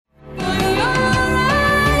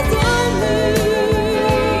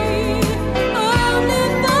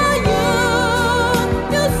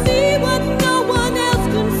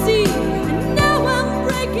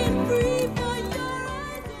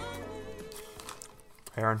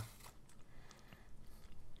Aaron.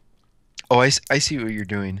 Oh, I see what you're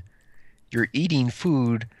doing. You're eating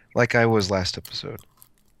food like I was last episode.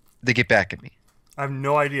 They get back at me. I have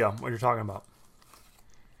no idea what you're talking about.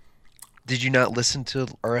 Did you not listen to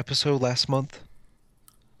our episode last month?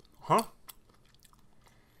 Huh?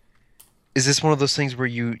 Is this one of those things where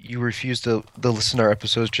you refuse to listen to our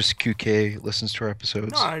episodes, just QK listens to our No,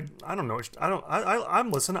 episodes? I don't know. I don't.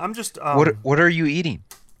 I'm listening. I'm just What are you eating?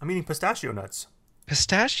 I'm eating pistachio nuts.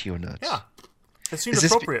 Pistachio nuts. Yeah, it seemed Is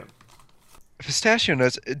this appropriate. pistachio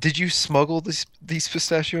nuts? Did you smuggle these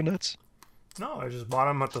pistachio nuts? No, I just bought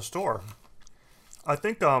them at the store. I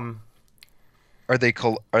think Are they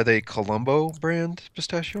Colombo brand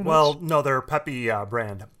pistachio nuts? well, no, they're Peppy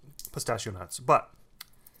brand pistachio nuts, but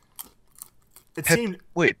it Pep seemed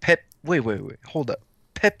wait, Pep wait, hold up.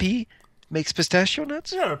 Peppy makes pistachio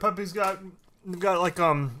nuts? yeah, Peppy's got like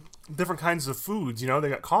different kinds of foods. You know, they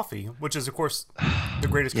got coffee, which is of course the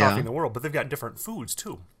greatest coffee Yeah. in the world, but they've got different foods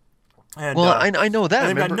too. And Well, I know that. and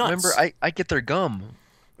they've got Remember nuts. I get their gum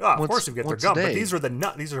Yeah, of once course you get their once a gum, but day. these are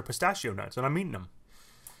these are pistachio nuts, and I'm eating them.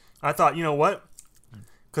 I thought, you know what?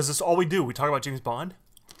 Because that's all we do. We talk about James Bond.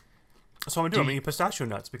 That's all we do. Do I'm you, eating pistachio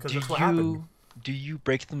nuts because do that's what happened. you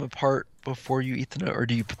break them apart before you eat the nut, or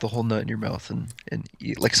do you put the whole nut in your mouth and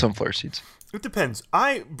eat like sunflower seeds? It depends.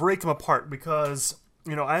 I break them apart because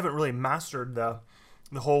I haven't really mastered the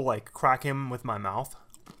whole like crack him with my mouth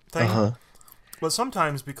thing. Uh-huh. But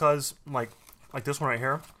sometimes because like this one right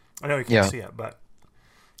here, I know you can't Yeah. see it, but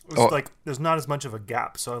it was Oh, like there's not as much of a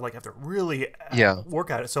gap, so I like have to really yeah. work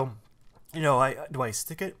at it. So I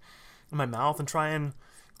stick it in my mouth and try and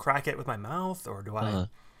crack it with my mouth, or Uh-huh.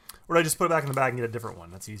 do I just put it back in the bag and get a different one?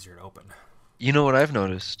 That's easier to open. You know what I've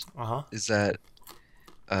noticed Uh huh. is that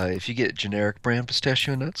if you get generic brand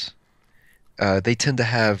pistachio nuts, they tend to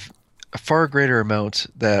have a far greater amount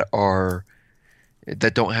that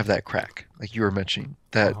don't have that crack, like you were mentioning,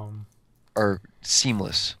 that Um, are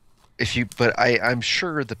seamless. I'm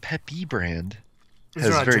sure the Pepi brand these are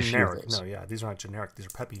has not very few of generic. those. No, yeah, these are not generic. These are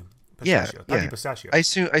Peppy Yeah, pistachio. Peppy yeah. pistachio. I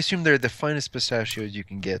assume they're the finest pistachios you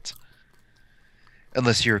can get,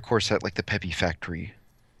 unless you're of course at like the Pepi factory.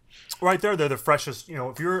 Right there, they're the freshest.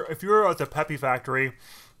 If you're at the Peppy factory,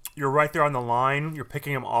 you're right there on the line. You're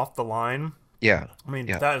picking them off the line. Yeah, I mean,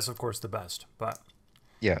 yeah, that is of course the best.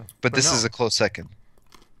 yeah. But But this is no. a close second.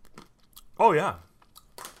 Oh yeah,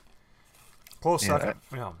 close Yeah. second.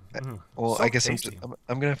 Yeah. Well, So I guess tasty. I'm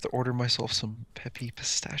gonna have to order myself some Pepi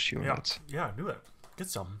pistachio Yeah. nuts. Yeah. Do it. Get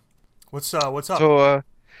some. What's up? So,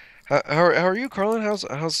 how are you, Carlin? How's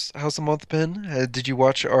the month been? Did you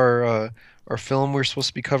watch our film we're supposed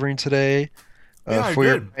to be covering today? Yeah, I For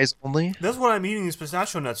your did. eyes only. That's what I'm eating these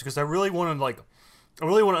pistachio nuts because I really want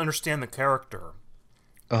to understand the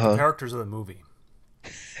Uh-huh. characters of the movie.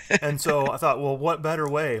 And so I thought, well, what better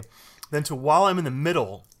way than to, while I'm in the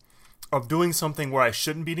middle of doing something where I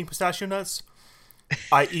shouldn't be eating pistachio nuts,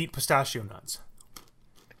 I eat pistachio nuts.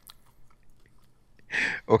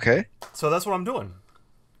 Okay. So that's what I'm doing.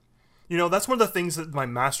 That's one of the things that my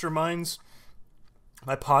podcast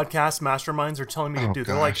masterminds are telling me to Oh do.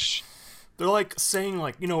 gosh. They're like saying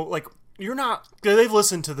like you're not. They've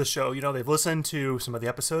listened to the show. They've listened to some of the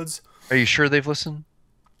episodes, Are you sure they've listened?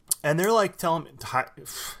 and they're like telling me.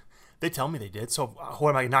 They tell me they did. So what,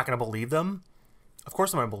 am I not going to believe them? Of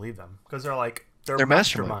course I'm going to believe them because they're They're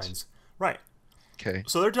masterminds. masterminds, right? Okay.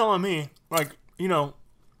 So they're telling me like Can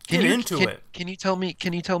get you into it. can you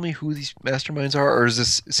tell me who these masterminds are, or is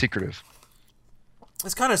this secretive?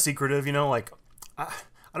 It's kind of secretive, like I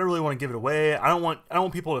don't really want to give it away. I don't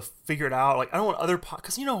want people to figure it out. Like I don't want other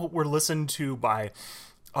because we're listened to by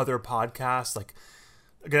other podcasts. Like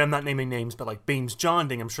again, I'm not naming names, but like Beams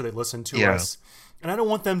Johnding, I'm sure they listen to Yeah. us, and I don't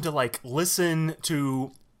want them to like listen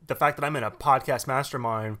to the fact that I'm in a podcast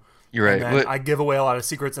mastermind. You're And right. then I give away a lot of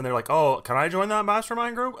secrets, and they're like, "Oh, can I join that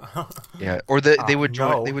mastermind group?" Yeah. Or they would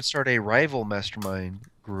join. No. They would start a rival mastermind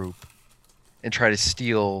group and try to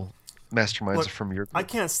steal masterminds Look, from your I group.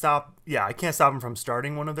 can't stop. Yeah, I can't stop them from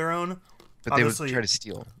starting one of their own. But they would Obviously, try to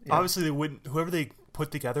steal. Yeah. obviously they wouldn't. Whoever they put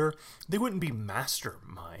together, they wouldn't be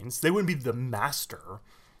masterminds. They wouldn't be the master,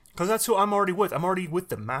 because that's who I'm already with. I'm already with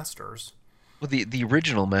the masters. Well, the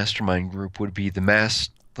original mastermind group would be the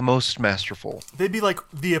most masterful. They'd be like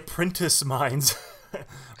the apprentice minds,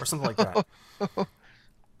 or something like that. All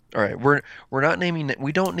right, we're not naming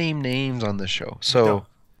we don't name names on this show.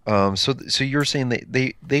 No, So you're saying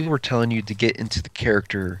they were telling you to get into the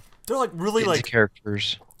character, they're like really get into like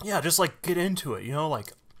characters. yeah, just like get into it.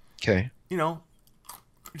 Like Okay. you know,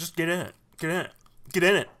 just get in it, get in it, get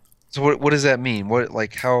in it. So what does that mean? What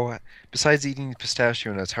like how besides eating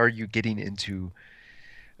pistachio nuts, how are you getting into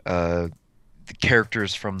uh the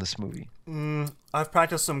characters from this movie? I've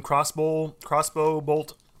practiced some crossbow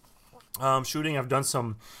bolt shooting. I've done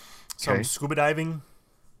some Okay. scuba diving.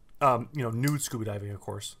 Nude scuba diving, of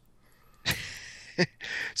course.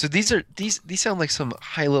 So these sound like some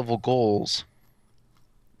high level goals.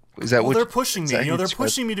 Is that Well, what they're pushing is me. that how They're describe-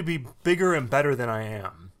 pushing me to be bigger and better than I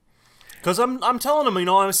am. Because I'm telling them,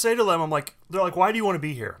 I say to them, they're like, why do you want to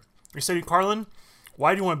be here? I say to Carlin,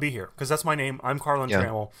 why do you want to be here? Because that's my name. I'm Carlin Yeah.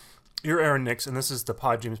 Trammell. You're Aaron Nix, and this is the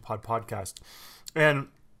Pod James Pod podcast. And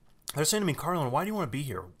they're saying to me, Carlin, why do you want to be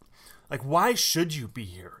here? Like, why should you be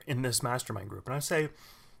here in this mastermind group? And I say,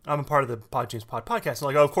 I'm a part of the Pod James Pod podcast. And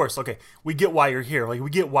like, oh, of course, okay, we get why you're here. Like, we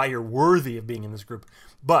get why you're worthy of being in this group.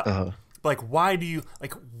 But, like, why do you,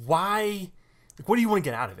 like, why, like, what do you want to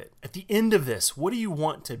get out of it? At the end of this, what do you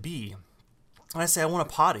want to be? And I say, I want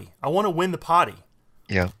a potty. I want to win the potty.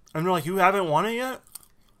 Yeah. And they're like, you haven't won it yet?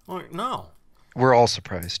 I'm like, no. We're all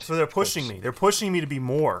surprised. So they're pushing me. They're pushing me to be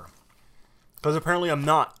more. Because apparently I'm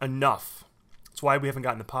not enough. That's why we haven't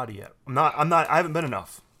gotten the potty yet. I haven't been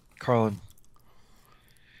enough. Carlin,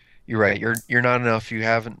 you're right. You're not enough. You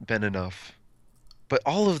haven't been enough. But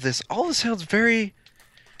all of this sounds very,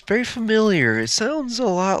 very familiar. It sounds a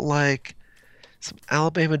lot like some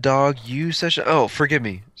Alabama Dog U session. Oh, forgive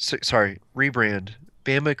me. Sorry. Rebrand.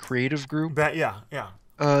 Bama Creative Group Yeah.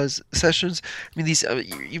 sessions. I mean, these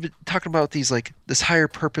you've been talking about these like this higher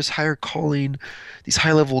purpose, higher calling, these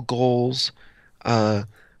high level goals. I'm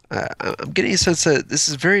getting a sense that this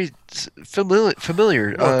is very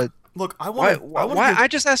familiar. Look, I Why? want Why? to I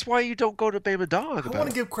just asked why you don't go to Bama Dog I about want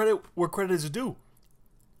to it. give credit where credit is due.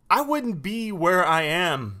 I wouldn't be where I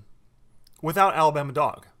am without Alabama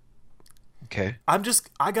Dog. Okay. I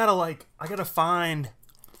gotta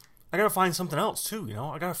find something else too.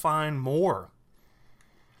 I gotta find more.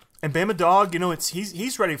 And Bama Dog,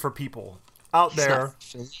 he's ready for people out there.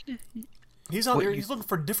 He's out there. He's looking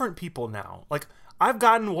for different people now. Like, I've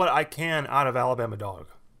gotten what I can out of Alabama Dog.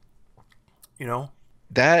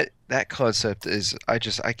 That concept is I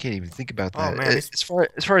can't even think about that. Oh, man, As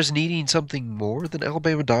far as needing something more than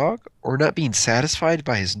Alabama Dog or not being satisfied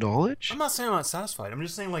by his knowledge. I'm not saying I'm not satisfied. I'm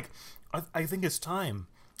just saying, like, I think it's time.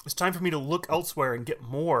 It's time for me to look elsewhere and get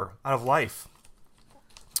more out of life.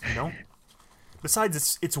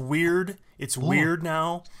 Besides, it's weird. It's weird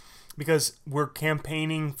now because we're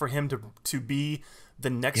campaigning for him to be the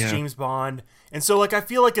next James Bond, and so like I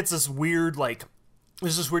feel like it's this weird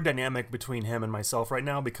there's this weird dynamic between him and myself right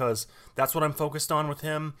now because that's what I'm focused on with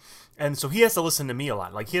him, and so he has to listen to me a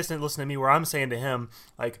lot. Like he has to listen to me where I'm saying to him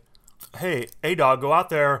like, "Hey, dog, go out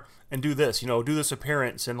there and do this. Do this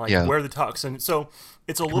appearance and wear the tux." And so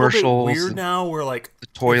it's a little bit weird now. Where like the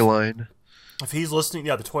toy line. If he's listening,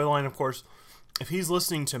 the toy line, of course. If he's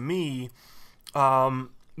listening to me, then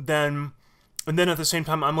at the same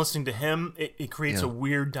time I'm listening to him, it creates a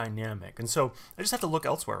weird dynamic. And so I just have to look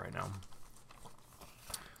elsewhere right now.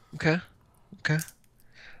 Okay.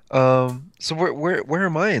 So where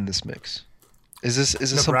am I in this mix? Is this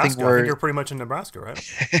Nebraska. something where I think you're pretty much in Nebraska, right?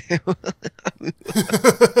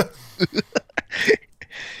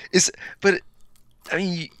 But I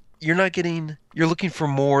mean, you're looking for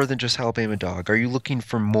more than just Alabama Dog. Are you looking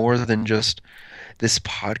for more than just this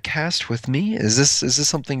podcast with me? Is this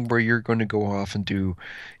something where you're going to go off and do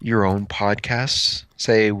your own podcasts,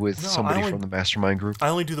 say with somebody from the mastermind group? I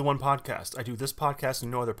only do the one podcast. I do this podcast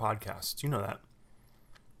and no other podcasts. You know that.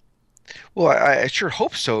 Well, I sure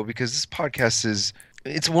hope so because this podcast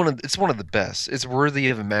it's one of the best. It's worthy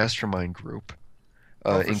of a mastermind group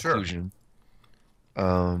inclusion.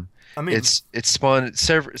 Sure. It's spawned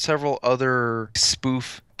several other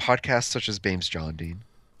spoof podcasts such as Bames John Dean.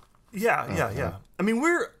 Yeah. I mean,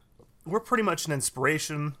 we're pretty much an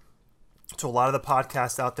inspiration to a lot of the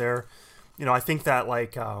podcasts out there. I think that I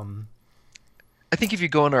think if you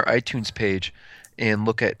go on our iTunes page and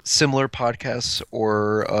look at similar podcasts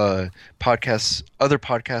or other podcasts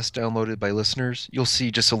downloaded by listeners, you'll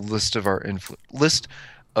see just a list of our list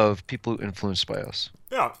of people who influenced by us.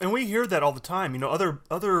 Yeah, and we hear that all the time.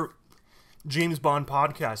 Other James Bond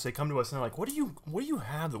podcasts, they come to us and they're like, "What do you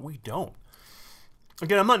have that we don't?"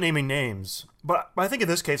 Again, I'm not naming names, but I think in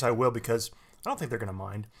this case I will because I don't think they're gonna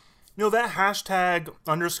mind. That hashtag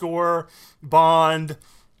 _ Bond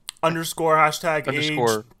 _ hashtag age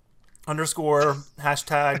 _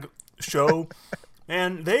 hashtag show,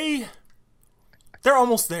 and they're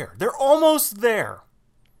almost there. They're almost there.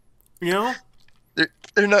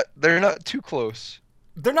 They're not too close.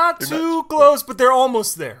 They're not too close, but they're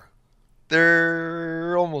almost there.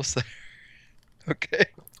 They're almost there. Okay.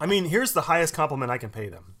 I mean, here's the highest compliment I can pay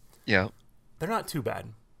them. Yeah. They're not too bad.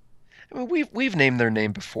 I mean, we've named their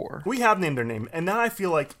name before. We have named their name, and that I feel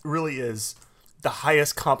like really is the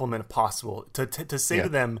highest compliment possible to say Yeah. to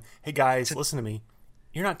them, "Hey guys, listen to me.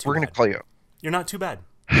 You're not too We're gonna bad. call you out. You're not too bad."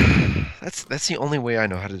 That's the only way I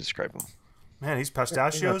know how to describe them. Man, these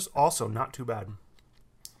pistachios also not too bad.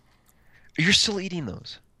 You're still eating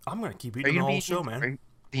those. I'm gonna keep Are eating you the gonna be whole show, eating man.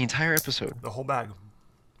 the entire episode? The whole bag,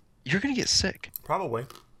 You're gonna get sick. probably.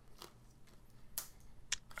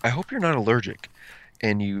 I hope you're not allergic,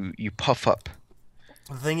 and you puff up.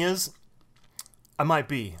 The thing is, I might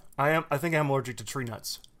be. I am. I think I'm allergic to tree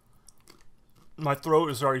nuts. My throat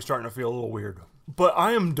is already starting to feel a little weird. But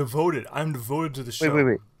I am devoted. I'm devoted to the show.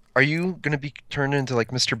 Wait. Are you gonna be turned into like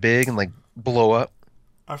Mr. Big and like blow up?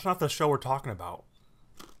 That's not the show we're talking about.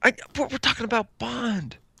 But we're talking about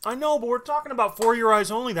Bond. I know, but we're talking about For Your Eyes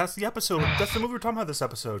Only. That's the episode. That's the movie we're talking about this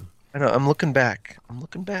episode. I know. I'm looking back. I'm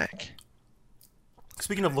looking back.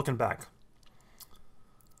 Speaking of looking back,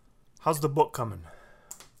 how's the book coming?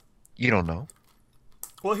 You don't know.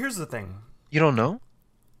 Well, here's the thing. You don't know.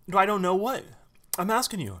 No, I don't know what. I'm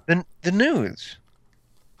asking you. The news.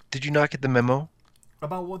 Did you not get the memo?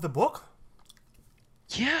 About what, the book?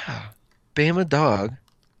 Yeah. Bama Dog,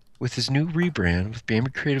 with his new rebrand with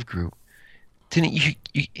Bama Creative Group, didn't he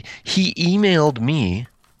emailed me,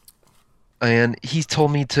 and he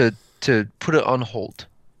told me to put it on hold,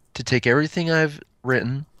 to take everything I've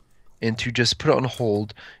written, and to just put it on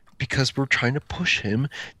hold because we're trying to push him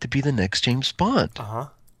to be the next James Bond.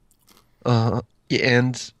 Yeah,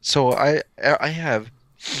 and so I have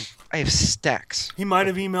stacks. He might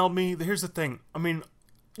have emailed me. Here's the thing. I mean,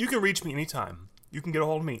 you can reach me anytime. You can get a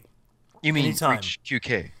hold of me. You mean anytime. reach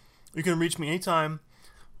QK? You can reach me anytime.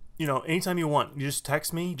 You know, anytime you want. You just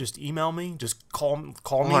text me, just email me, just call me,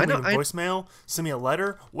 leave a voicemail, send me a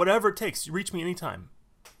letter, whatever it takes. You reach me anytime.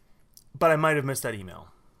 But I might have missed that email.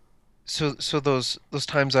 So those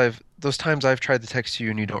times I've tried to text you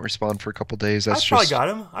and you don't respond for a couple days. That's probably got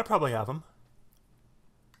him. I probably have him.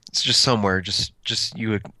 It's just somewhere. Just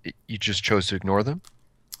you just chose to ignore them.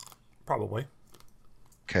 Probably.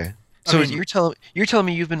 Okay. So I mean, you're telling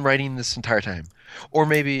me you've been writing this entire time, or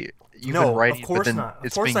maybe you've been writing, of course but then not. Of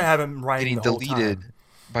it's course, been I haven't been writing getting the whole deleted time.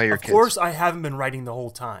 by your Of kids. course, I haven't been writing the whole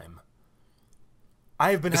time.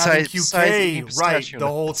 I have been Besides having eating QK write pistachio the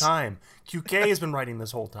whole nuts. time. QK has been writing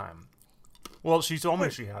this whole time. Well, she told me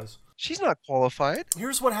she has. She's not qualified.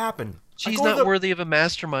 Here's what happened. She's not worthy of a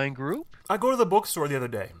mastermind group. I go to the bookstore the other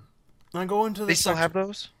day. I go into the They still section. have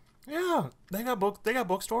those? Yeah, they got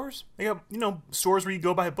bookstores. They got stores where you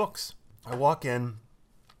go buy books. I walk in.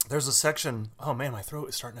 There's a section. Oh man, my throat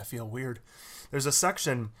is starting to feel weird. There's a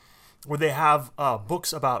section where they have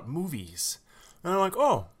books about movies, and I'm like,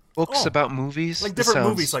 Books about movies? like This different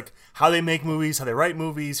sounds- movies, like how they make movies, how they write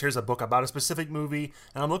movies. Here's a book about a specific movie,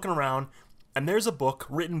 and I'm looking around, and there's a book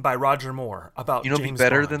written by Roger Moore about You know, James be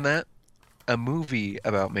better Bond. than that? A movie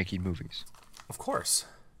about making movies. Of course.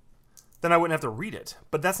 Then I wouldn't have to read it.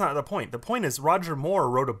 But that's not the point. The point is Roger Moore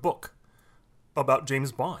wrote a book about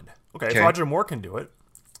James Bond. Okay, if Okay. Roger Moore can do it,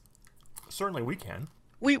 certainly we can.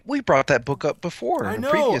 We brought that book up before. I in a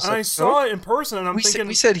know, previous and I episode. saw it in person, and I'm we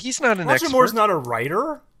thinking, said he's not an Roger expert. Moore's not a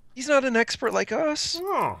writer? He's not an expert like us.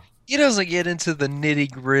 Oh. He doesn't get into the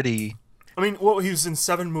nitty gritty. I mean, well, he was in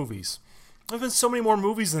 7 movies. There's been so many more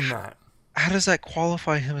movies than that. How does that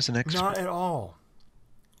qualify him as an expert? Not at all.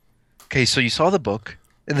 Okay, so you saw the book,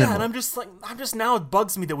 and then Yeah, and what? I'm just now it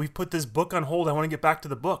bugs me that we've put this book on hold. I want to get back to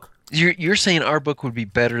the book. You're saying our book would be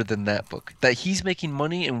better than that book. That he's making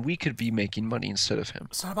money and we could be making money instead of him.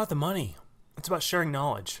 It's not about the money. It's about sharing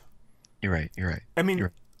knowledge. You're right. I mean, You're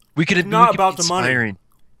right. We could not we could about be the money. inspiring.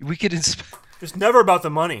 We could inspire. it's never about the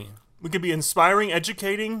money. We could be inspiring,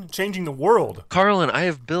 educating, changing the world. Carlin, I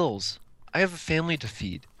have bills. I have a family to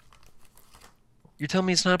feed. You're telling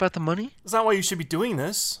me it's not about the money? That's not why you should be doing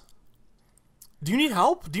this. Do you need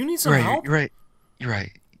help? Do you need some Right. help? You're right. You're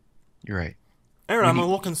right. You're right. Aaron, We I'm a need-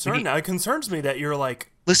 little we concerned need- now. It concerns me that you're like,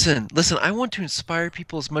 Listen. I want to inspire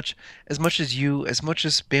people as much as you, as much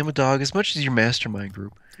as Bama Dog, as much as your mastermind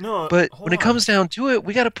group. no. But hold when it on. comes down to it,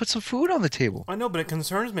 we got to put some food on the table. I know, but it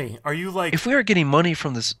concerns me. Are you like, If we are getting money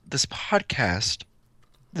from this podcast,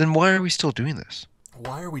 then why are we still doing this?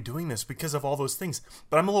 why are we doing this? Because of all those things.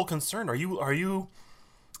 But I'm a little concerned. Are you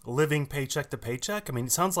living paycheck to paycheck? I mean,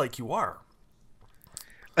 it sounds like you are.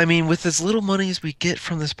 I mean, with as little money as we get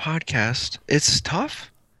from this podcast, it's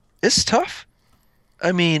tough. It's tough.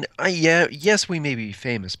 I mean, yes, we may be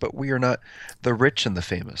famous, but we are not the rich and the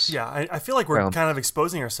famous. Yeah, I feel like we're Round. kind of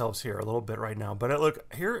exposing ourselves here a little bit right now. But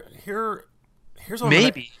look, here's what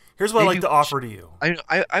Maybe. here's what I'd Maybe like to we offer to you.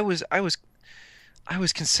 I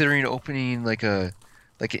was considering opening like an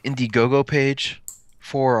Indiegogo page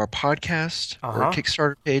for our podcast or a Uh-huh.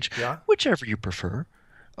 Kickstarter page, Yeah. whichever you prefer.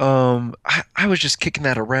 I was just kicking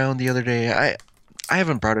that around the other day. I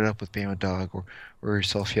haven't brought it up with Bama Dog or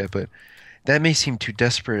yourself yet, but that may seem too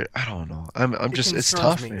desperate. I don't know. I'm It just it's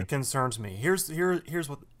concerns tough, me. man. It concerns me. Here's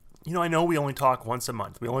what I know we only talk once a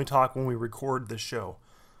month. We only talk when we record this show.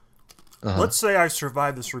 Uh-huh. Let's say I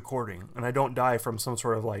survive this recording and I don't die from some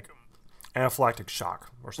sort of like anaphylactic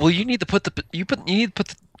shock or Well, something. you need to put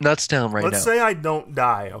the nuts down right Let's now. say I don't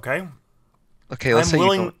die, okay? Okay, let's say you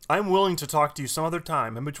don't. I'm willing to talk to you some other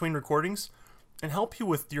time in between recordings and help you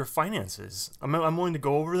with your finances. I'm willing to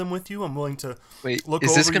go over them with you. I'm willing to Wait, look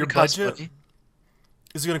is this over going your to cost budget. money?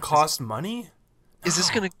 Is it going to cost money? Is this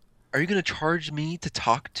No. going to Are you going to charge me to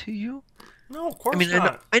talk to you? No, of I course mean,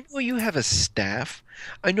 not. I know you have a staff.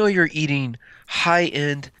 I know you're eating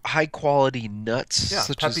high-end, high-quality nuts Yeah,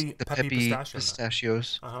 such as the peppy Peppy pistachio nut.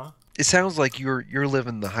 pistachios. Uh-huh. It sounds like you're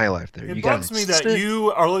living the high life there. It You got an bugs me that assistant,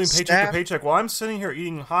 you are living paycheck to staff. paycheck while I'm sitting here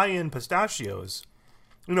eating high-end pistachios.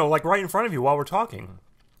 Like right in front of you while we're talking.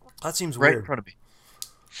 That seems Right in weird. front of me.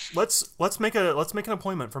 Let's make an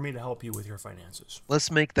appointment for me to help you with your finances.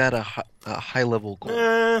 Let's make that a high level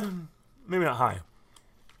goal. Maybe not high.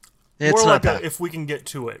 It's More not like that. if we can get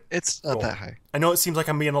to it. It's not Goal. that high. I know it seems like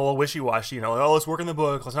I'm being a little wishy-washy. Like, oh, let's work in the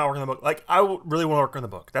book. Let's not work in the book. Like, I really want to work in the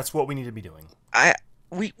book. That's what we need to be doing. I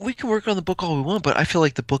we can work on the book all we want, but I feel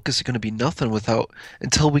like the book is going to be nothing without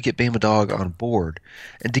until we get Bama Dog on board.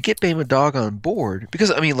 And to get Bama Dog on board, because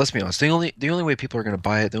I mean, let's be honest, the only way people are going to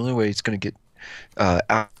buy it, the only way it's going to get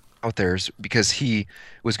out there is because he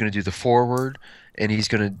was going to do the forward and he's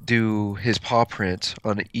going to do his paw print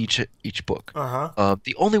on each book. Uh huh.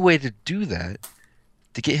 The only way to do that,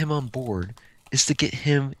 to get him on board, is to get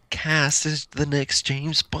him cast as the next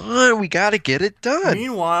James Bond. We got to get it done.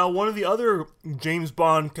 Meanwhile, one of the other James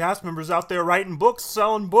Bond cast members out there writing books,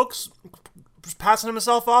 selling books, passing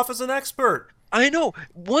himself off as an expert. I know.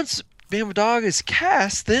 Once Bama Dog is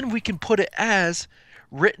cast, then we can put it as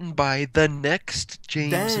written by the next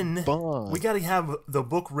James Then Bond. we got to have the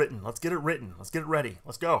book written. Let's get it written. Let's get it ready.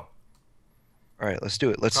 Let's go. All right, let's do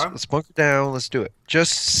it. Let's Okay. let's bunker down. Let's do it.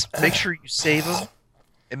 Just make sure you save them,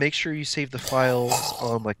 and make sure you save the files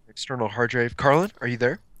on like an external hard drive. Carlin, are you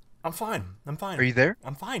there? I'm fine. I'm fine. Are you there?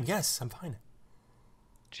 I'm fine. Yes, I'm fine.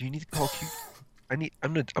 Do you need to call Q?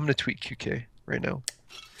 I'm gonna tweet QK right now.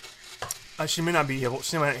 She may not be able.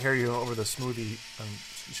 She might not hear you over the smoothie.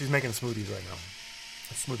 She's making smoothies right now.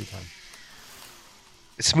 It's smoothie time.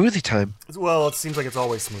 It's smoothie time. Well, it seems like it's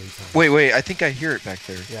always smoothie time. Wait. I think I hear it back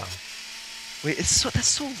there. Yeah. Wait, that's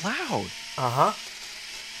so loud. Uh huh.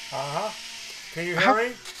 Uh huh. Can you hear How-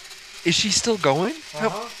 me? Is she still going? Uh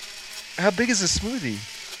huh. How big is a smoothie?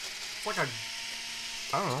 It's like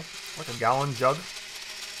I don't know, like a gallon jug.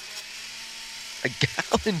 A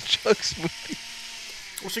gallon jug smoothie.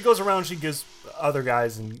 Well, she goes around. She gives other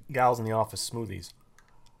guys and gals in the office smoothies.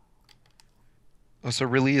 Oh, so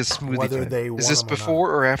really is smoothie Whether time. they Is want this 'em or not.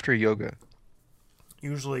 before or after yoga?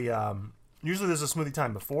 Usually, there's a smoothie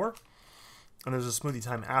time before, and there's a smoothie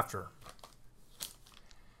time after.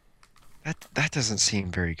 That doesn't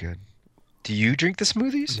seem very good. Do you drink the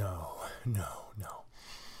smoothies? No.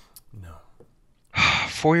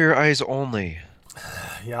 For your eyes only.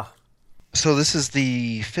 Yeah. So this is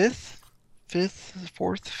the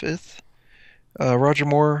fourth, Roger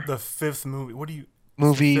Moore The fifth movie. What do you?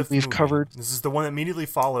 movie Fifth we've movie. covered. This is the one that immediately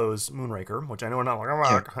follows Moonraker, which I know we're not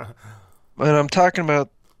like. And I'm talking about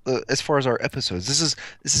as far as our episodes. This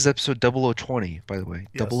is episode 0020, by the way.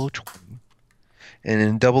 Yes. 0020. And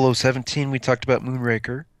in 0017 we talked about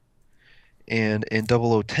Moonraker. And in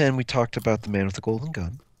 0010 we talked about The Man with the Golden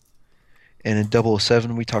Gun. And in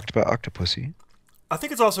 007 we talked about Octopussy. I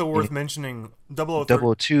think it's also worth mentioning 003.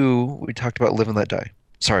 002 we talked about Live and Let Die.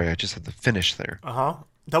 Sorry, I just had the finish there. Uh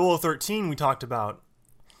huh. 0013 we talked about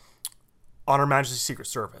On Her Majesty's Secret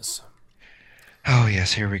Service. Oh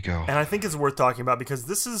yes, here we go. And I think it's worth talking about because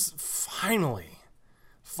this is finally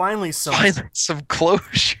some Finally, some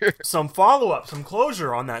closure. some follow up, some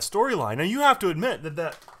closure on that storyline. Now you have to admit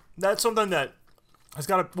that's something that has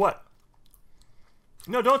got to what?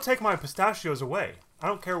 No, don't take my pistachios away. I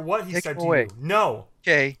don't care what he Take said them to away. you. No,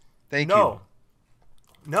 Okay, thank no,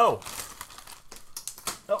 no.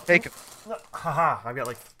 you. Take 'em. Haha! I've got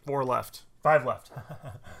like 5 left.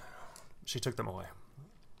 She took them away.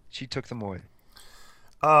 She took them away.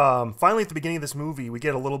 Finally, at the beginning of this movie, we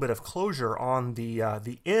get a little bit of closure on the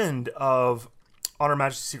end of On Her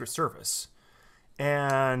Majesty's Secret Service,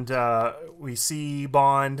 and we see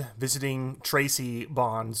Bond visiting Tracy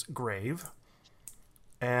Bond's grave,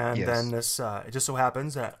 and Yes. then this it just so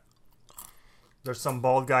happens that there's some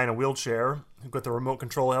bald guy in a wheelchair who got the remote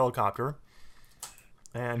control helicopter,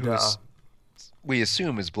 and Who is- We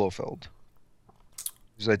assume is Blofeld.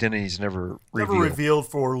 whose identity is never Never revealed. revealed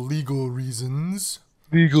for legal reasons.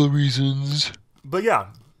 Legal reasons. But yeah,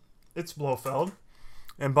 it's Blofeld.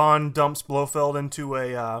 And Bond dumps Blofeld into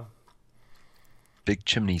a Big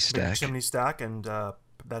chimney big stack. chimney stack, and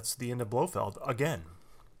that's the end of Blofeld again.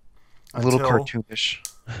 A little Until- cartoonish.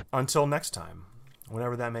 Until next time,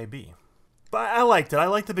 whenever that may be. But I liked it. I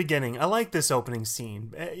liked the beginning. I like this opening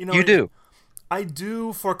scene. You do. I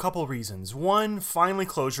do for a couple reasons. One, finally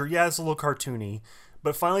closure. Yeah, it's a little cartoony,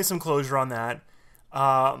 but finally some closure on that.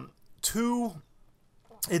 Two,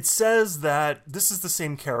 it says that this is the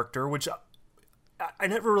same character, which I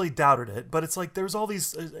never really doubted it, but it's like there's all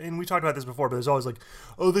these, and we talked about this before, but there's always like,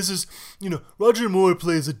 oh, this is, Roger Moore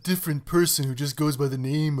plays a different person who just goes by the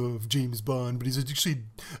name of James Bond, but he's actually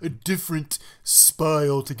a different spy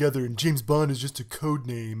altogether, and James Bond is just a code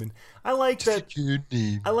name. And I like that. Good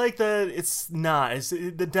name. I like that it's not. It's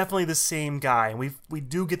definitely the same guy, and we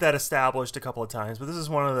do get that established a couple of times, but this is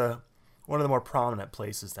one of the more prominent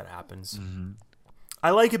places that happens. Mm-hmm. I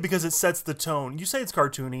like it because it sets the tone. You say it's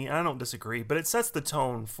cartoony, and I don't disagree, but it sets the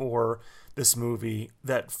tone for this movie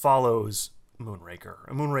that follows Moonraker.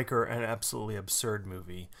 A Moonraker, an absolutely absurd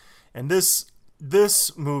movie. And this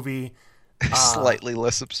movie... Slightly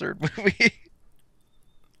less absurd movie.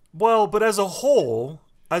 Well, but as a whole,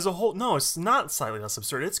 no, it's not slightly less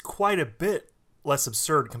absurd. It's quite a bit less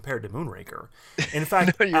absurd compared to Moonraker. In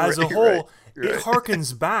fact, No, as right, a whole, you're it right.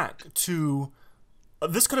 harkens back to...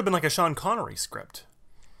 this could have been like a Sean Connery script.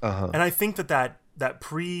 Uh-huh. And I think that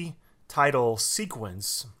pre-title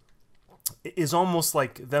sequence is almost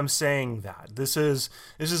like them saying that this is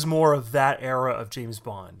more of that era of James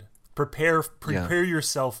Bond. Prepare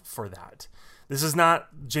yourself for that. This is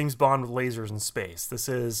not James Bond with lasers in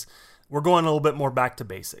space. We're going a little bit more back to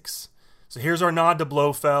basics. So here's our nod to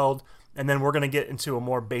Blofeld, and then we're going to get into a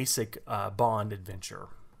more basic Bond adventure.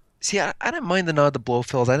 See, I didn't mind the nod to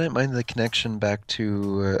Blofeld. I didn't mind the connection back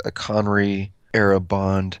to a Connery era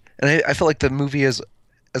Bond, and I felt like the movie as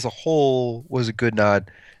a whole was a good nod.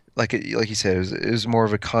 Like you said, it was more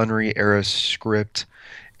of a Connery era script,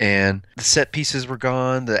 and the set pieces were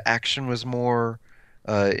gone. The action was more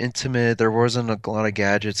intimate. There wasn't a lot of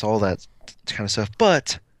gadgets, all that kind of stuff.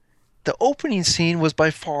 But the opening scene was by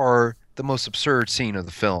far the most absurd scene of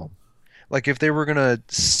the film. Like if they were gonna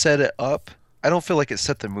set it up, I don't feel like it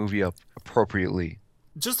set the movie up appropriately.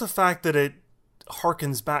 Just the fact that it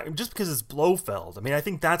harkens back, just because it's Blofeld. I mean, I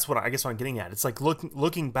think that's what I'm getting at. It's like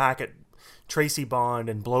looking back at Tracy Bond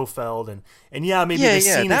and Blofeld, and yeah, maybe the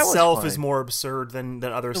scene itself is more absurd than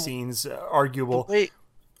other scenes, arguable. The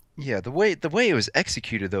way it was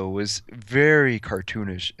executed though was very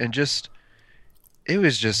cartoonish, and it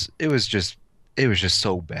was just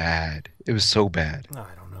so bad. It was so bad.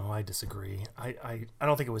 I don't know. I disagree. I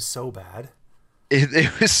don't think it was so bad.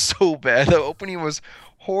 It was so bad. The opening was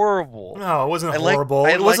horrible. No, it wasn't horrible.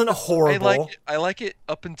 It wasn't horrible. I like it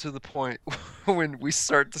up until the point when we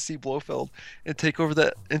start to see Blofeld and take over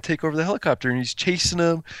the helicopter, and he's chasing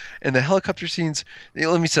him, and the helicopter scenes.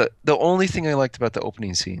 Let me tell you, the only thing I liked about the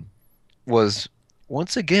opening scene was,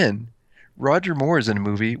 once again, Roger Moore is in a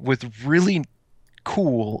movie with really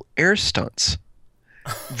cool air stunts.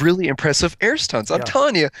 Really impressive air stunts. I'm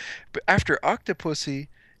telling you, but after Octopussy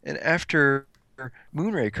and after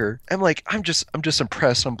Moonraker, I'm just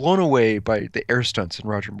impressed. I'm blown away by the air stunts in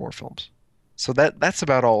Roger Moore films. So that's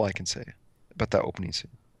about all I can say about that opening scene.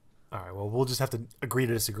 All right, well, we'll just have to agree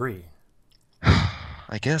to disagree.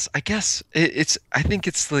 I guess it's. I think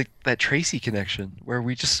it's like that Tracy connection where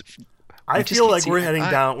we just. I feel like we're heading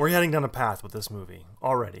down a path with this movie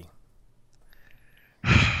already.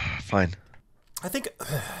 Fine. I think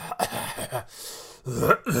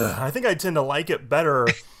I tend to like it better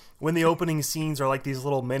when the opening scenes are like these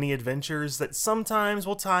little mini adventures that sometimes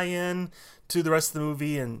will tie in to the rest of the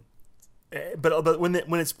movie, but when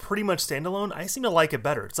it's pretty much standalone, I seem to like it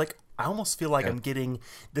better. It's like I almost feel like I'm getting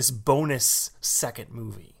this bonus second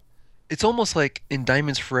movie. It's almost like in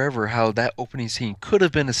Diamonds Forever how that opening scene could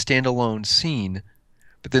have been a standalone scene,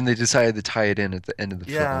 but then they decided to tie it in at the end of the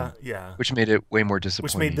film. Yeah. Which made it way more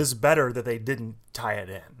disappointing. Which made this better that they didn't tie it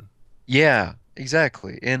in. Yeah,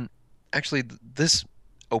 exactly. And actually, this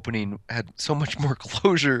opening had so much more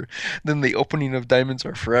closure than the opening of Diamonds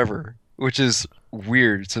Are Forever, which is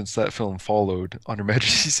weird since that film followed On Her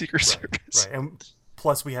Majesty's Secret Service. Right, and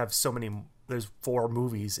plus we have there's 4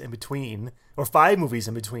 movies in between, or 5 movies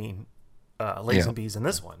in between Lazenby's and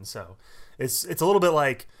this one, so it's a little bit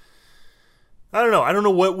like, I don't know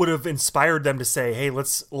what would have inspired them to say, hey,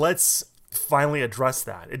 let's finally address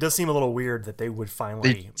that. It does seem a little weird that they would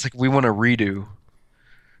finally... It's like, we want a redo.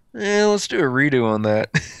 Let's do a redo on that.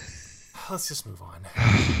 Let's just move on.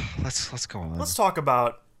 let's go on. Let's talk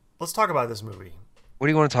about this movie. What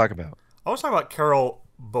do you want to talk about? I want to talk about Carol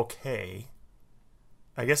Bouquet.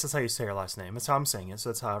 I guess that's how you say her last name. That's how I'm saying it, so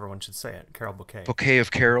that's how everyone should say it. Carol Bouquet. Bouquet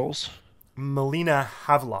of Carols. Melina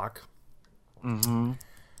Havelock. Mm-hmm.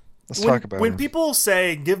 Let's talk about when her. people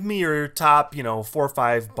say, "Give me your top, 4 or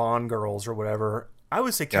 5 Bond girls" or whatever, I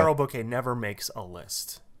would say Carol Bouquet never makes a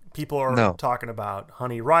list. People are talking about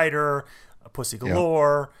Honey Rider, Pussy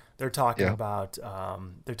Galore. They're talking about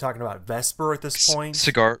Vesper at this point.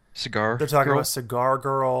 Cigar. They're talking about Cigar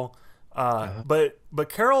Girl. But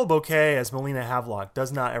Carol Bouquet as Melina Havelock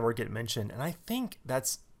does not ever get mentioned, and I think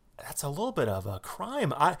that's a little bit of a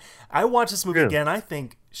crime. I watched this movie again. I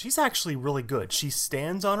think she's actually really good. She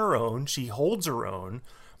stands on her own. She holds her own.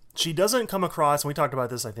 She doesn't come across, and we talked about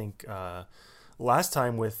this, I think, last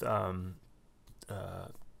time with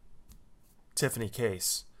Tiffany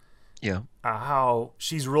Case. Yeah. How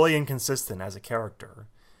she's really inconsistent as a character.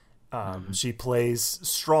 She plays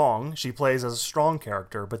strong. She plays as a strong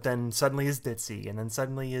character, but then suddenly is ditzy, and then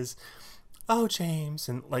suddenly is, oh, James,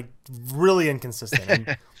 and like really inconsistent.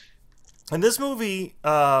 And this movie,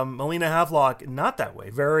 Melina Havelock, not that way.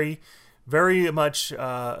 Very, very much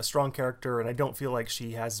a strong character, and I don't feel like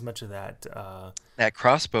she has as much of that. That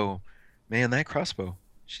crossbow, man, that crossbow,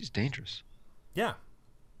 she's dangerous. Yeah.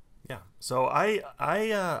 So I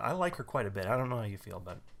like her quite a bit. I don't know how you feel,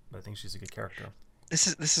 but I think she's a good character. This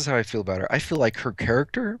is how I feel about her. I feel like her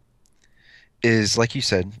character is, like you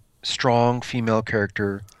said, strong female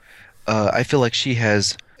character. I feel like she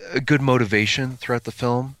has a good motivation throughout the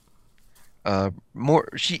film.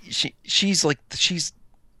 She's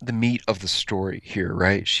the meat of the story here,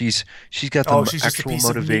 right? She's got the she's actual just a piece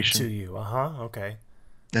motivation of meat to you. Okay.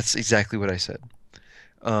 That's exactly what I said.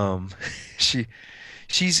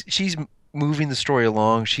 She's moving the story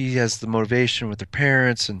along. She has the motivation with her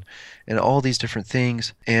parents and all these different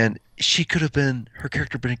things. And her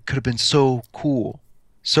character could have been so cool,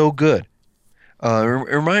 so good. It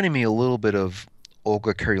reminded me a little bit of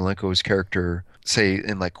Olga Kurylenko's character, say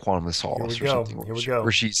in like Quantum of Solace or something. Here we go.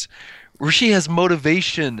 Where she has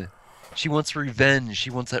motivation. She wants revenge. She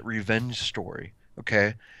wants that revenge story.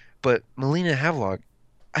 Okay, but Melina Havelock,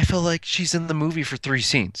 I feel like she's in the movie for 3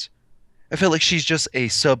 scenes. I feel like she's just a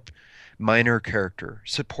minor character,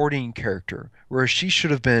 supporting character, whereas she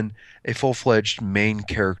should have been a full-fledged main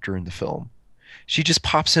character in the film. She just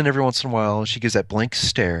pops in every once in a while, and she gives that blank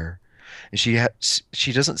stare, and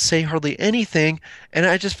she doesn't say hardly anything, and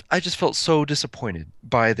I just felt so disappointed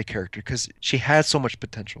by the character because she had so much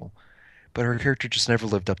potential, but her character just never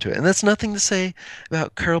lived up to it. And that's nothing to say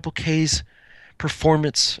about Carol Bouquet's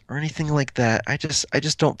performance or anything like that. I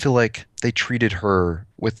just don't feel like they treated her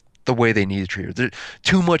with the way they needed to treat her.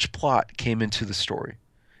 Too much plot came into the story.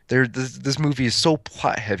 This movie is so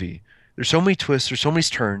plot heavy. There's so many twists, there's so many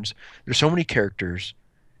turns, there's so many characters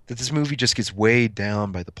that this movie just gets weighed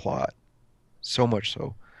down by the plot. So much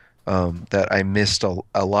so that I missed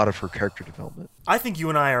a lot of her character development. I think you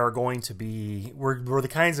and I are going to be we're the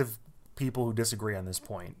kinds of people who disagree on this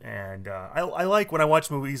point. And I like, when I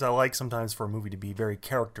watch movies, I like sometimes for a movie to be very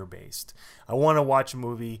character based. I want to watch a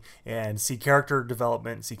movie and see character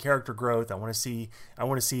development, see character growth. I want to see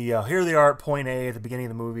here they are at point A at the beginning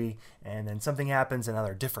of the movie, and then something happens and now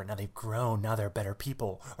they're different. Now they've grown. Now they're better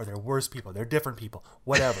people, or they're worse people. They're different people.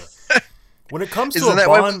 Whatever. When it comes to isn't a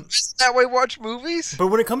Bond, that way watch movies? But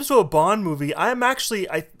when it comes to a Bond movie, I'm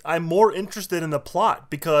more interested in the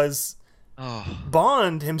plot, because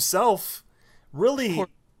Bond himself really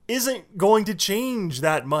isn't going to change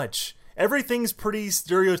that much. Everything's pretty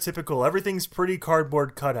stereotypical. Everything's pretty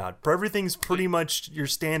cardboard cutout. Everything's pretty much your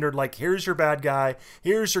standard, like, here's your bad guy,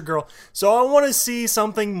 here's your girl. So I want to see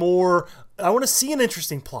something more. I want to see an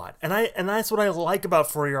interesting plot. And that's what I like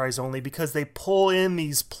about For Your Eyes Only, because they pull in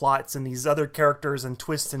these plots and these other characters and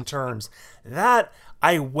twists and turns. That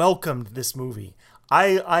I welcomed this movie.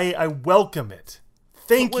 I welcome it.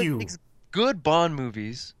 Thank you. Makes good Bond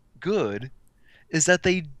movies good is that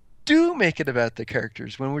they do make it about the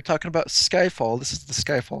characters. When we're talking about Skyfall, this is the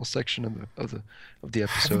Skyfall section of the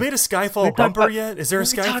episode. Have you made a Skyfall bumper yet? Is there a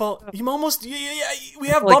Skyfall? You almost we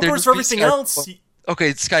have bumpers for everything else. Okay,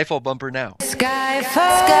 it's Skyfall bumper now. Skyfall.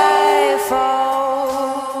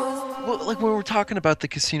 Well, like when we're talking about the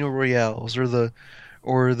Casino Royales or the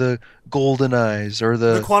Golden Eyes or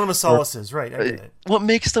the Quantum of Solaces, right? I get it. What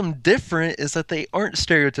makes them different is that they aren't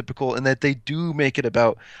stereotypical, and that they do make it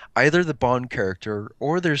about either the Bond character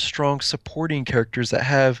or their strong supporting characters that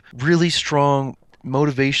have really strong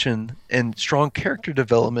motivation and strong character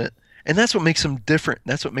development, and that's what makes them different.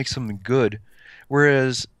 That's what makes them good.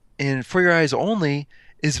 Whereas in For Your Eyes Only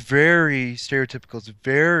is very stereotypical. It's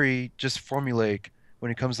very just formulaic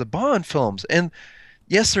when it comes to Bond films. And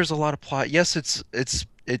yes, there's a lot of plot. Yes,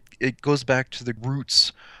 it goes back to the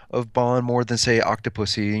roots of Bond more than say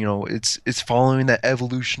Octopussy. You know, it's following that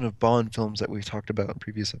evolution of Bond films that we've talked about in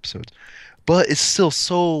previous episodes. But it's still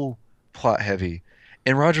so plot heavy.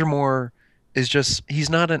 And Roger Moore is just he's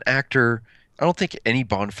not an actor. I don't think any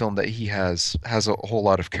Bond film that he has a whole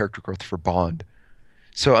lot of character growth for Bond.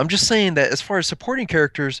 So I'm just saying that as far as supporting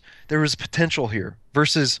characters, there was potential here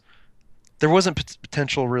versus there wasn't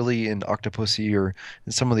potential really in Octopussy or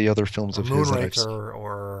in some of the other films Or of his that I've seen. Moonraker,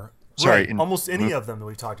 or Sorry, right, almost any of them that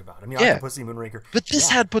we talked about. I mean, yeah, Octopussy, Moonraker. but this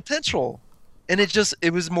Yeah. had potential, and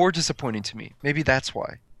it was more disappointing to me. Maybe that's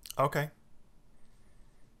why. Okay.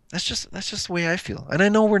 That's just the way I feel. And I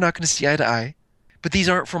know we're not going to see eye to eye, but these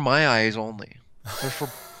aren't for my eyes only. They're for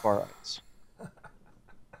our eyes.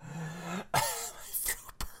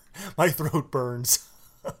 My throat burns.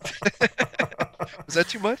 Was that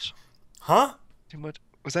too much? Huh? Too much?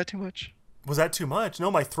 Was that too much? Was that too much?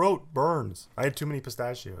 No, my throat burns. I had too many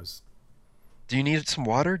pistachios. Do you need some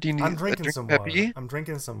water? Do you need I'm a drinking drink some of water. Peppy? I'm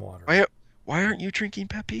drinking some water. Why aren't you drinking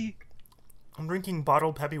Peppy? I'm drinking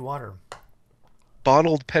bottled Peppy water.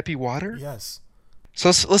 Bottled Peppy water? Yes.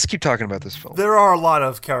 So let's keep talking about this film. There are a lot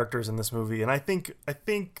of characters in this movie, and I think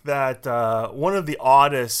that one of the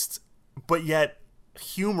oddest, but yet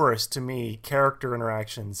humorous to me, character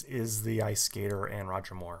interactions is the ice skater and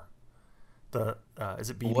Roger Moore. The is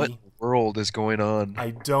it BB? What in the world is going on?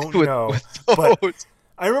 I don't with- know, with but those?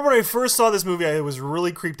 I remember when I first saw this movie, I was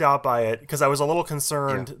really creeped out by it because I was a little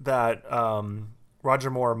concerned that Roger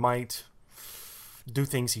Moore might do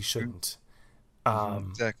things he shouldn't.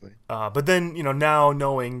 Exactly. But then, now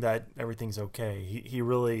knowing that everything's okay, he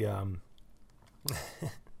really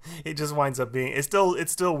it just winds up being it's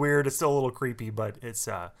still weird, it's still a little creepy, but it's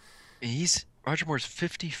Roger Moore's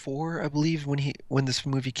 54, I believe, when this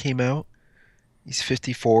movie came out. He's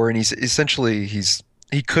 54, and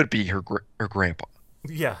he could be her grandpa.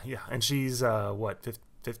 yeah, and she's what,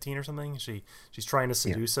 15 or something? She's trying to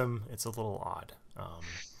seduce him. It's a little odd.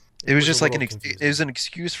 It was just a like little it confusing. was an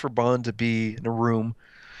excuse for Bond to be in a room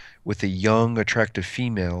with a young, attractive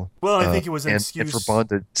female. Well, I think it was an and excuse for Bond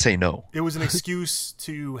to say no. It was an excuse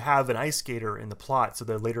to have an ice skater in the plot, so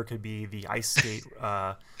there later could be the ice skate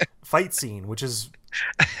fight scene, which is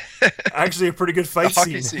actually a pretty good fight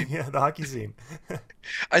hockey scene. scene. Yeah, the hockey scene.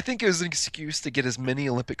 I think it was an excuse to get as many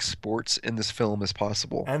Olympic sports in this film as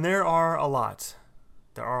possible. And there are a lot.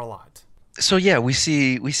 So yeah, we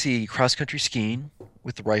see cross country skiing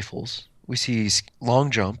with the rifles. We see long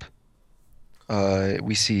jump.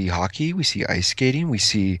 We see hockey. We see ice skating. We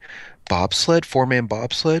see bobsled, 4-man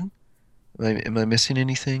bobsled. Am I missing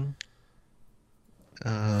anything?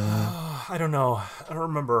 I don't know. I don't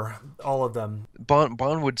remember all of them. Bond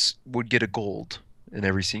would get a gold in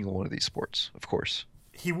every single one of these sports, of course.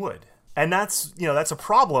 He would, and that's a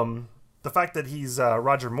problem. The fact that he's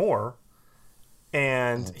Roger Moore,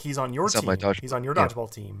 and he's on your He's on team. my dodgeball. He's on your Yeah.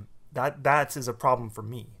 dodgeball team. That is a problem for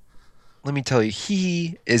me. Let me tell you,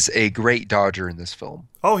 he is a great dodger in this film.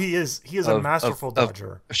 Oh, he is. He is a masterful Of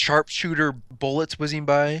dodger. sharpshooter bullets whizzing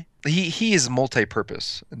by. He is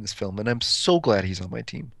multi-purpose in this film, and I'm so glad he's on my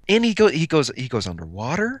team. And he goes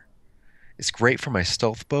underwater. It's great for my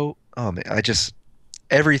stealth boat. Oh man,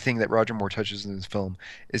 everything that Roger Moore touches in this film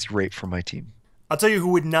is great for my team. I'll tell you who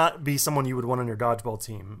would not be someone you would want on your dodgeball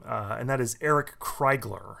team, and that is Eric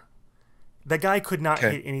Kreigler. That guy could not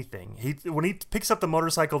hit anything. When he picks up the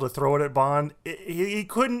motorcycle to throw it at Bond, he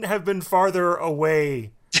couldn't have been farther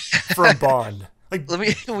away from Bond. Like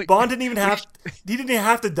Bond didn't even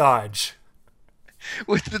have to dodge.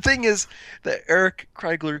 Well, the thing is that Eric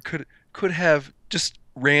Kreigler could have just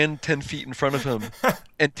ran 10 feet in front of him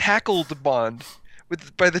and tackled Bond.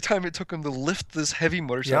 By the time it took him to lift this heavy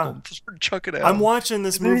motorcycle and just chuck it out. I'm watching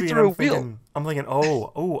this And then he movie and threw I'm a wheel. thinking,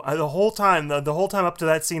 the whole time up to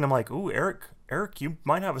that scene, I'm like, ooh, Eric, you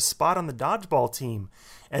might have a spot on the dodgeball team.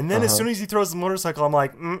 And then as soon as he throws the motorcycle, I'm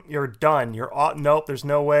like, you're done. Nope, there's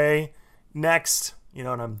no way. Next, and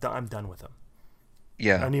I'm done with him.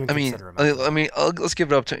 Yeah, I don't even consider him. let's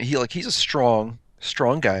give it up to him. He's a strong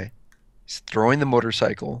guy. He's throwing the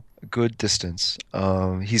motorcycle a good distance.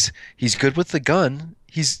 He's good with the gun.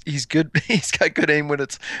 He's good. He's got good aim when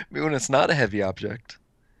it's not a heavy object.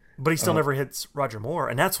 But he still never hits Roger Moore,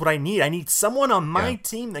 and that's what I need. I need someone on my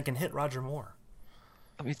team that can hit Roger Moore.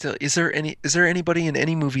 Let me tell you, is there anybody in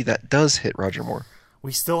any movie that does hit Roger Moore?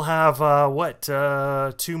 We still have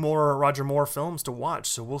 2 more Roger Moore films to watch,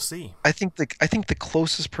 so we'll see. I think the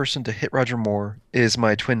closest person to hit Roger Moore is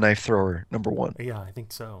my twin knife thrower, number 1. Yeah, I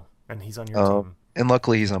think so. And he's on your team. And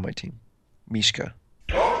luckily he's on my team, Mishka.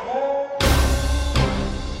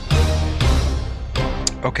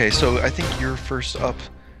 Okay, so I think you're first up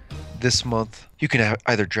this month. You can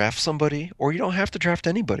either draft somebody, or you don't have to draft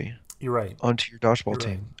anybody You're right. onto your dodgeball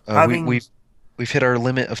You're right. team. Having We've hit our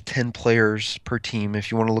limit of 10 players per team. If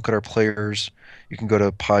you want to look at our players, you can go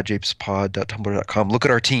to podjapespod.tumblr.com. Look at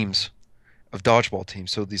our teams of dodgeball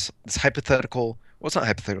teams. So this hypothetical, well, it's not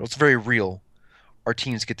hypothetical, it's very real. Our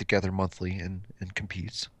teams get together monthly and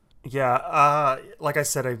competes. Yeah, like I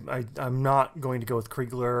said, I'm not going to go with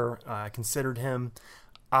Kriegler. I considered him.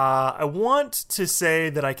 I want to say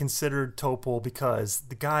that I considered Topol because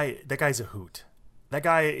that guy's a hoot. That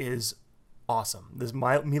guy is awesome. This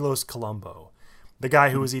Milos Colombo, the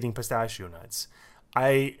guy who was eating pistachio nuts.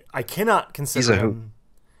 I cannot consider He's a hoot. him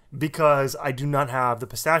because I do not have the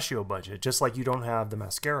pistachio budget, just like you don't have the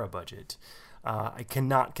mascara budget. I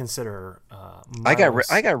cannot consider Milos.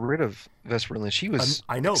 I got rid of Vesper Lynn. She was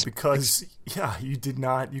I know because you could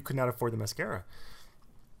not afford the mascara.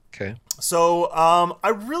 okay. So I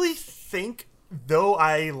really think, though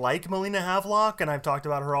I like Melina Havelock and I've talked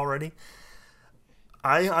about her already,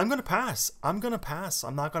 I'm gonna pass. I'm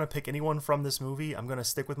not gonna pick anyone from this movie. I'm gonna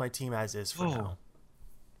stick with my team as is for now.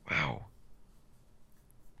 Wow.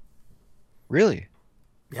 Really?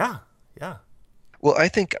 Yeah, yeah. Well, I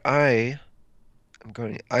think I'm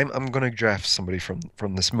going to draft somebody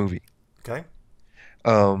from this movie. Okay.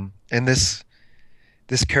 And this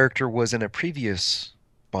character was in a previous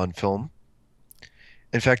Bond film.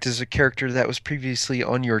 In fact, is a character that was previously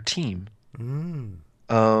on your team. Mm.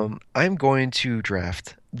 I'm going to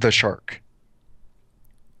draft the Shark.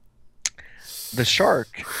 The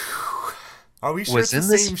Shark Are we sure was it's in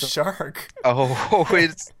the this same shark? Oh,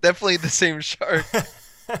 it's definitely the same shark.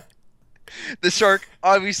 The shark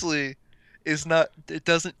obviously is not, it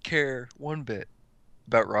doesn't care one bit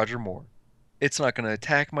about Roger Moore. It's not going to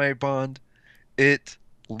attack my Bond. It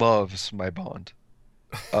loves my Bond.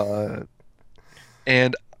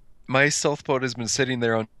 And my stealth boat has been sitting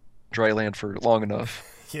there on dry land for long enough.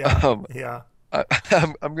 Yeah, Um, yeah.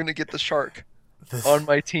 I'm going to get the shark on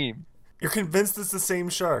my team. You're convinced it's the same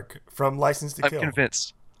shark from License to I'm Kill.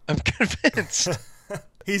 convinced. I'm convinced.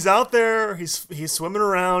 He's out there. He's swimming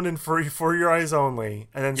around and for your eyes only.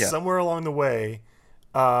 And then Yeah. somewhere along the way,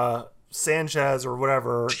 Sanchez or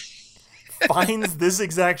whatever finds this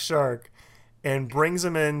exact shark and brings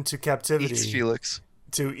him into captivity. Eats Felix.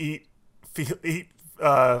 To eat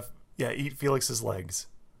Felix's legs.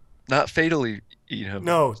 Not fatally eat him.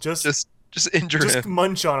 No, just injure him.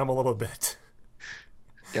 munch on him a little bit.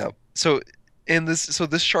 Yeah. So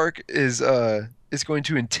this shark is going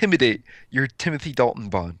to intimidate your Timothy Dalton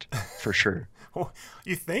Bond for sure.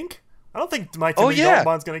 You think? I don't think my Timothy Dalton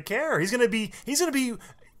Bond's gonna care. He's gonna be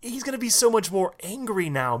so much more angry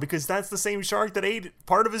now because that's the same shark that ate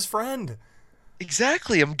part of his friend.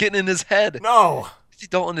 Exactly. I'm getting in his head. No. Timothy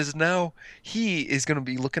Dalton he is going to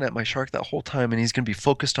be looking at my shark that whole time, and he's going to be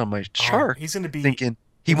focused on my shark. He's gonna be thinking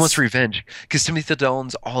he wants revenge because Timothy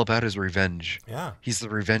Dalton's all about his revenge. Yeah. He's the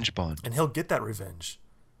revenge Bond. And he'll get that revenge.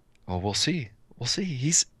 Oh, we'll see. We'll see.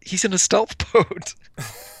 He's in a stealth boat.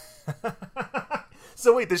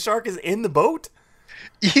 So wait, the shark is in the boat?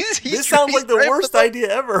 This sounds like the worst idea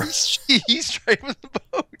ever. He's driving the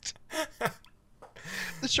boat.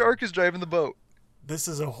 The shark is driving the boat. This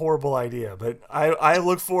is a horrible idea, but I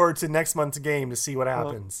look forward to next month's game to see what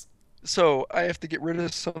happens. So I have to get rid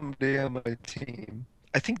of somebody on my team.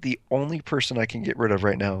 I think the only person I can get rid of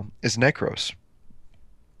right now is Necros.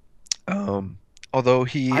 Although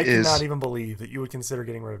I cannot even believe that you would consider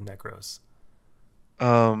getting rid of Necros.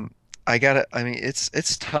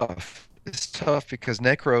 It's tough. It's tough because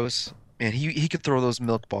Necros, man, he could throw those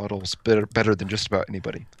milk bottles better than just about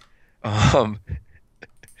anybody.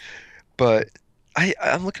 But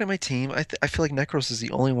I'm looking at my team. I feel like Necros is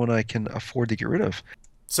the only one I can afford to get rid of.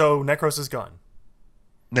 So Necros is gone.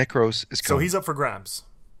 Necros is gone. So he's up for grabs.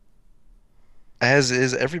 As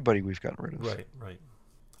is everybody we've gotten rid of. Right.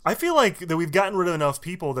 I feel like that we've gotten rid of enough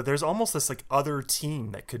people that there's almost this like other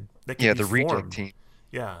team that could be the formed. reject team.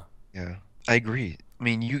 Yeah. Yeah, I agree. I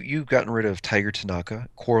mean, you've gotten rid of Tiger Tanaka,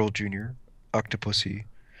 Coral Jr., Octopussy,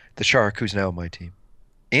 the Shark, who's now on my team,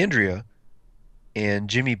 Andrea, and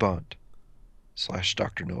Jimmy Bond /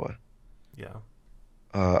 Dr. Noah. Yeah.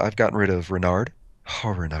 I've gotten rid of Renard. Oh,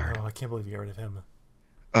 Renard. Oh, I can't believe you got rid of him.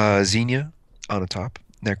 Xenia, on the top,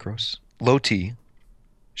 Necros, Low T,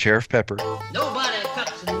 Sheriff Pepper. Nobody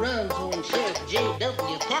cuts and runs on Sheriff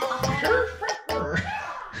J.W. Pepper. Sheriff Pepper.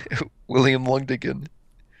 William Lungdigan,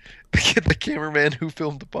 the cameraman who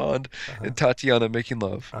filmed Bond, and Tatiana making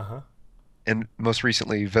love. Uh-huh. And most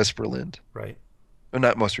recently, Vesper Lind. Right.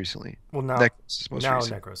 not most recently. Well, now Necros is most now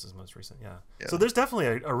recent. Necros is most recent. Yeah. Yeah. So there's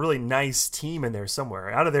definitely a really nice team in there somewhere.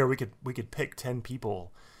 Out of there, we could pick 10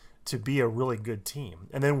 people to be a really good team,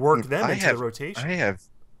 and then work them into the rotation.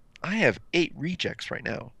 I have 8 rejects right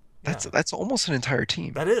now. That's almost an entire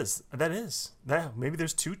team. That is. Maybe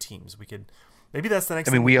there's 2 teams we could. Maybe that's the next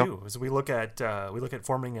I mean, thing we we all- do. Is we look at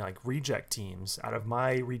forming like reject teams out of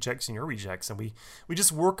my rejects and your rejects, and we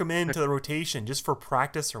just work them into the rotation just for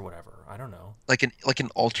practice or whatever. I don't know. Like an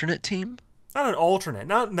alternate team. Not an alternate.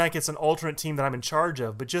 Not like it's an alternate team that I'm in charge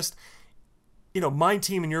of, but just my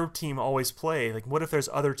team and your team always play. Like, what if there's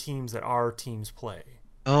other teams that our teams play?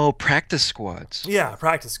 Oh, practice squads. Yeah,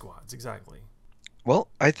 practice squads, exactly. Well,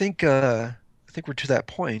 I think we're to that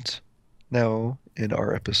point now in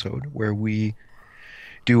our episode where we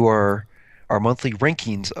do our monthly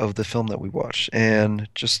rankings of the film that we watch. And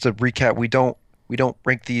just to recap, we don't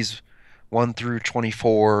rank these 1 through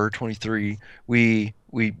 24, 23. We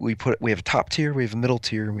have a top tier, we have a middle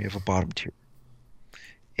tier, and we have a bottom tier.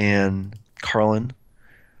 And Carlin,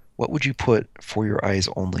 what would you put For Your Eyes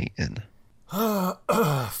Only in?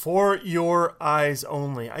 For Your Eyes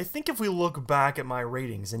Only. I think if we look back at my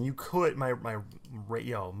ratings, and you could my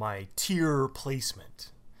tier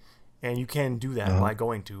placement, and you can do that by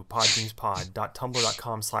going to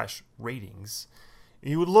podgamespod.tumblr.com/ratings.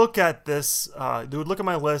 You would look at this. You would look at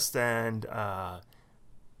my list, and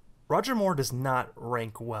Roger Moore does not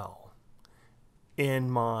rank well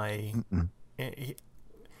in my.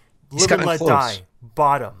 Live and Let Die,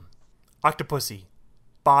 bottom. Octopussy,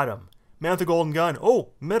 bottom. Man with the Golden Gun,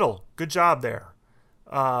 middle. Good job there.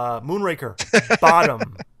 Moonraker,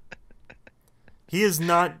 bottom. He is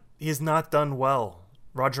not done well.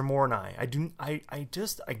 Roger Moore and I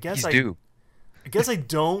guess I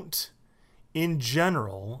don't, in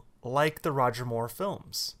general, like the Roger Moore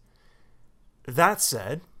films. That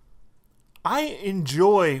said, I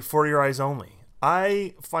enjoy For Your Eyes Only.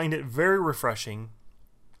 I find it very refreshing.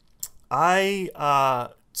 I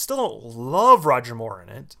still don't love Roger Moore in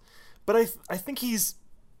it, but I think he's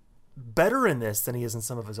better in this than he is in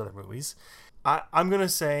some of his other movies. I'm going to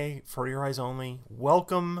say, For Your Eyes Only,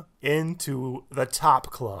 welcome into the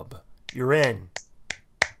top club. You're in.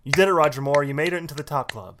 You did it, Roger Moore. You made it into the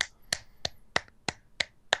top club.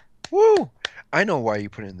 Woo! I know why you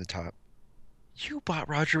put it in the top. You bought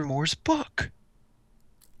Roger Moore's book.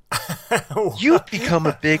 You've become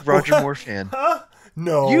a big Roger Moore fan.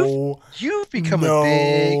 No. You've become a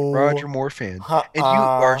big Roger Moore fan. And you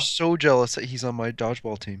are so jealous that he's on my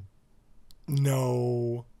dodgeball team.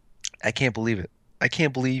 No. I can't believe it. I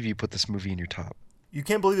can't believe you put this movie in your top. You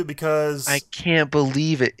can't believe it because... I can't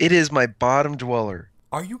believe it. It is my bottom dweller.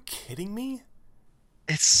 Are you kidding me?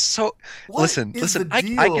 It's so... What listen. the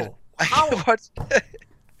deal? I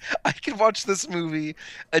can watch this movie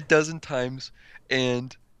a dozen times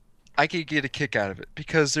and I could get a kick out of it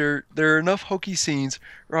because there are enough hokey scenes.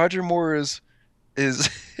 Roger Moore is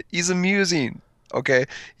he's amusing. Okay,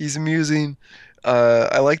 he's amusing.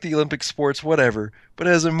 I like the Olympic sports, whatever. But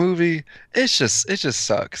as a movie, it just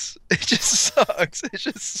sucks. It just sucks. It's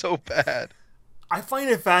just so bad. I find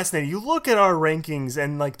it fascinating. You look at our rankings,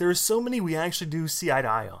 and like there's so many we actually do see eye to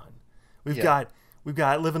eye on. We've got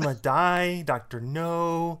Live and Let Die, Dr.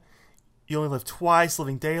 No, You Only Live Twice,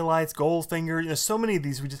 Living Daylights, Goldfinger. So many of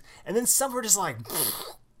these and then some were just like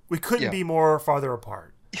we couldn't be more farther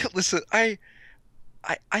apart. Yeah, listen, I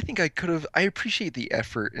think I could have. I appreciate the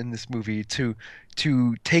effort in this movie to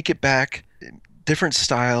take it back, different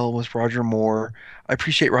style with Roger Moore. I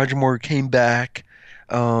appreciate Roger Moore came back.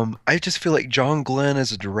 I just feel like John Glenn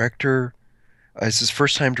as a director, it's his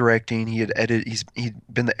first time directing. He'd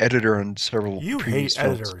been the editor on several. previous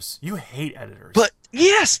films. Editors. You hate editors. But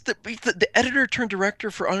yes, the editor turned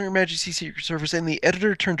director for On Her Majesty's Secret Service, and the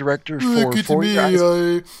editor turned director for For Your Eyes.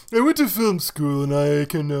 I went to film school, and I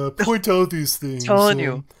can point out these things.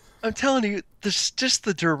 I'm telling you, just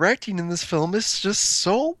the directing in this film is just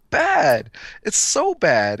so bad. It's so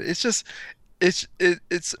bad. It's just. It's an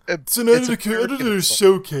editor's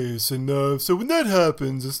showcase, and so when that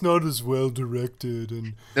happens, it's not as well directed.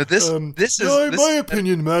 And my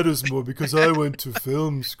opinion matters more because I went to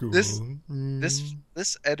film school.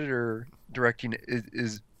 This editor directing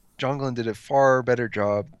is John Glenn did a far better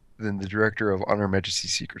job than the director of On Her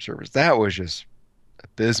Majesty's Secret Service. That was just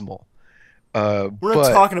abysmal. We're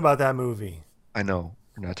not talking about that movie. I know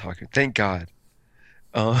we're not talking. Thank God.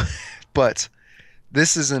 But.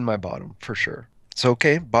 This is in my bottom for sure. So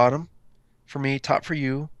okay, bottom for me, top for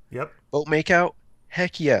you. Yep. Boat makeout,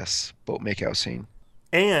 heck yes, boat makeout scene.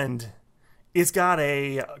 And it's got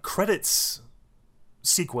a credits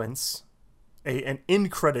sequence, an in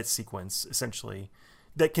credits sequence essentially,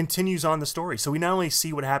 that continues on the story. So we not only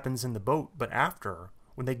see what happens in the boat, but after,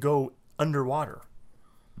 when they go underwater.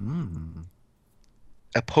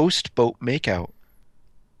 A post-boat makeout.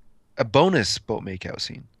 A bonus boat makeout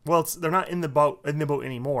scene. Well, they're not in the boat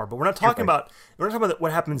anymore. But we're not talking about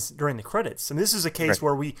what happens during the credits. And this is a case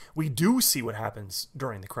where we do see what happens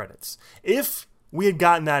during the credits. If we had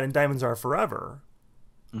gotten that in Diamonds Are Forever,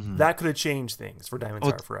 that could have changed things for Diamonds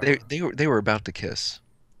Are Forever. They were about to kiss.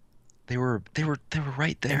 They were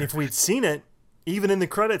right there. And if we'd seen it, even in the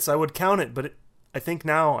credits, I would count it. But I think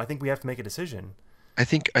we have to make a decision. I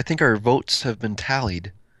think our votes have been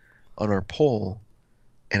tallied on our poll,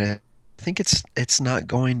 and I think it's not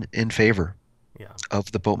going in favor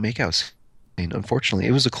of the boat makeout scene. Unfortunately,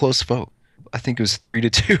 it was a close vote. I think it was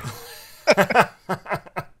 3-2.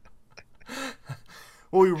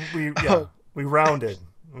 Well, we rounded.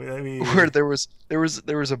 Where there was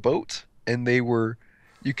a boat, and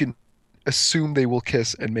you can assume they will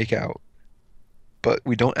kiss and make out, but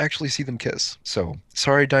we don't actually see them kiss. So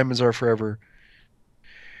sorry, Diamonds Are Forever.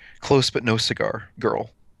 Close but no cigar,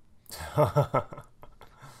 girl. A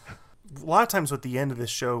lot of times at the end of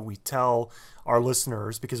this show, we tell our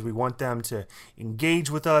listeners, because we want them to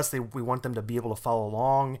engage with us, we want them to be able to follow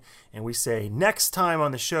along, and we say, next time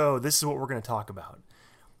on the show, this is what we're going to talk about.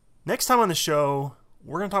 Next time on the show,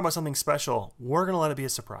 we're going to talk about something special. We're going to let it be a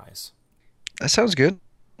surprise. That sounds good.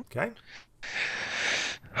 Okay.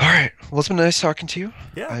 All right. Well, it's been nice talking to you.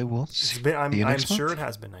 Yeah. I will see you I'm next sure month. it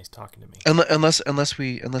has been nice talking to me.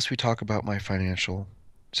 Unless we talk about my financial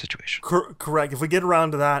situation. Correct. If we get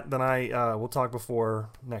around to that, then we'll talk before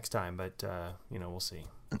next time. But we'll see.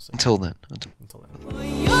 Until then. Until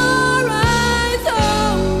then.